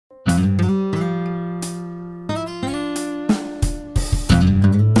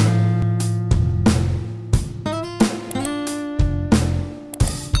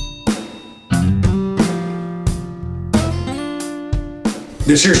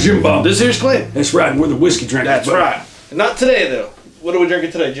This here's Jim Bob. This here's Clint. That's right, we're the whiskey drinkers. That's right. Not today, though. What are we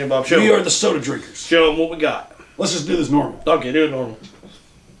drinking today, Jim Bob? We are the soda drinkers. Show them what we got. Let's just do this normal. Okay, do it normal.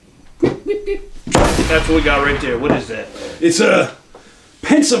 That's what we got right there. What is that? It's a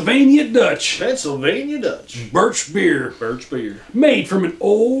Pennsylvania Dutch. Pennsylvania Dutch. Birch Beer. Birch Beer. Made from an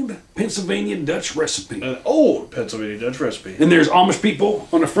old Pennsylvania Dutch recipe. An old Pennsylvania Dutch recipe. And there's Amish people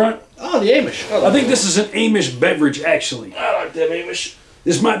on the front. Oh, the Amish. I think this is an Amish beverage, actually. I like them Amish.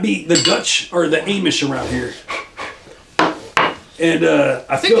 This might be the Dutch or the Amish around here. And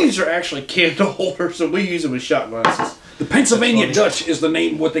I think these are actually candle holders, so we use them as shot glasses. The Pennsylvania Dutch is the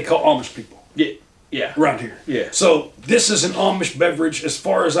name what they call Amish people. Yeah. Yeah. Around here. Yeah. So this is an Amish beverage as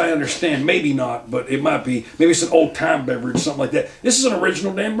far as I understand. Maybe not, but it might be. Maybe it's an old time beverage, something like that. This is an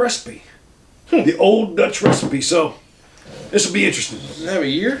original damn recipe. The old Dutch recipe. So this will be interesting. Does it have a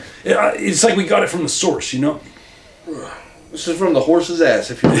year? It's like we got it from the source, you know? This is from the horse's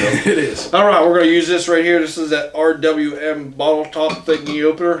ass, if you will. It is. All right, we're going to use this right here. This is that RWM bottle top thingy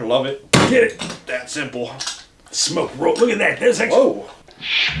opener. Love it. Get it. That simple. Smoke roll. Look at that. There's actually... Whoa.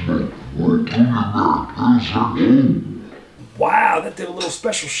 Wow, that did a little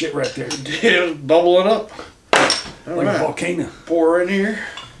special shit right there. It was bubbling up. All like right. a volcano. Pour in here.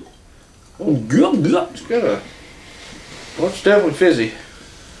 Oh, good. It's got a... Well, it's definitely fizzy.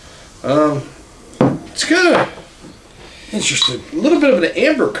 It's got Interesting. a little bit of an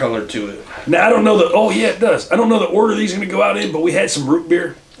amber color to it. Now, I don't know the... Oh, yeah, it does. I don't know the order these are going to go out in, but we had some root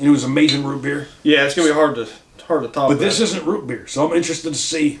beer, and it was amazing root beer. Yeah, it's going to be hard to top. But this isn't root beer, so I'm interested to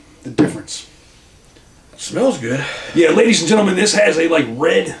see the difference. It smells good. Yeah, ladies and gentlemen, this has a like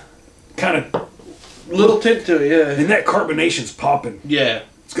red kind of Little tint to it, yeah. and that carbonation's popping. Yeah.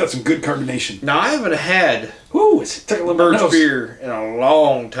 It's got some good carbonation. Now, I haven't had Woo, it's tickling my birch nose. beer in a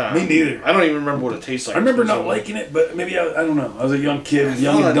long time. Me neither. I don't even remember what it tastes like. I remember not liking it, but maybe I don't know. I was a young kid,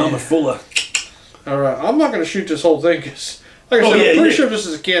 young and dumb and full of... All right, I'm not going to shoot this whole thing because, like I said, I'm pretty sure this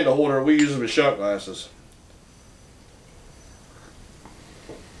is a candle holder. We use them as shot glasses.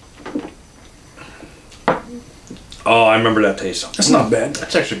 Oh, I remember that taste. That's not bad.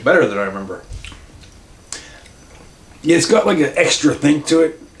 That's actually better than I remember. Yeah, it's got like an extra thing to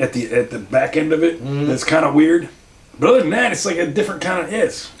it at the back end of it. That's kind of weird. But other than that, it's like a different kind of... Yeah,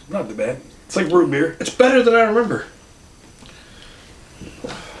 it's not that bad. It's like root beer. It's better than I remember.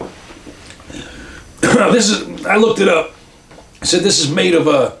 This is... I looked it up. It said this is made of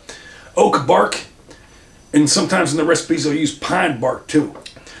oak bark. And sometimes in the recipes they'll use pine bark too.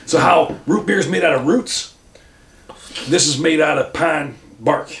 So how root beer is made out of roots, this is made out of pine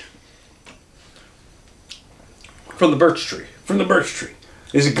bark. From the birch tree. From the birch tree.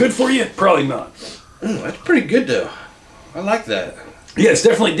 Is it good for you? Probably not. That's pretty good though. I like that. Yeah, it's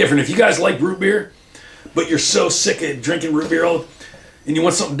definitely different. If you guys like root beer, but you're so sick of drinking root beer and you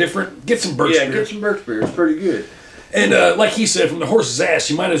want something different, get some birch beer. Yeah, get some birch beer. It's pretty good. And like he said, from the horse's ass,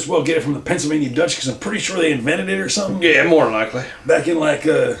 you might as well get it from the Pennsylvania Dutch because I'm pretty sure they invented it or something. Yeah, more than likely. Back in like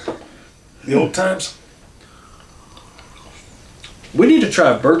the old times. We need to try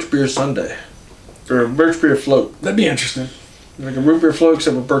a birch beer sundae. Or a birch beer float. That'd be interesting. Like a root beer float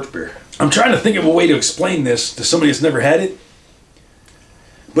except with birch beer. I'm trying to think of a way to explain this to somebody that's never had it.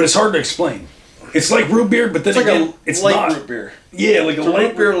 But it's hard to explain. It's like root beer, but then It's again, like a it's light not. root beer. Yeah, like It's a a light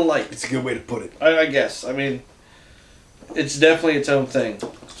root beer light. It's a good way to put it. I guess. I mean, it's definitely its own thing.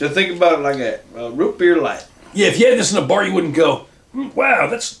 So think about it like a root beer light. Yeah, if you had this in a bar, you wouldn't go, wow,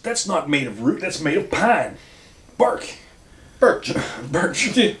 that's not made of root. That's made of pine. Bark. Birch.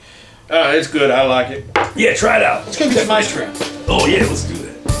 Birch. It's good. I like it. Yeah, try it out. Let's go get some ice cream. Oh, yeah, let's do that.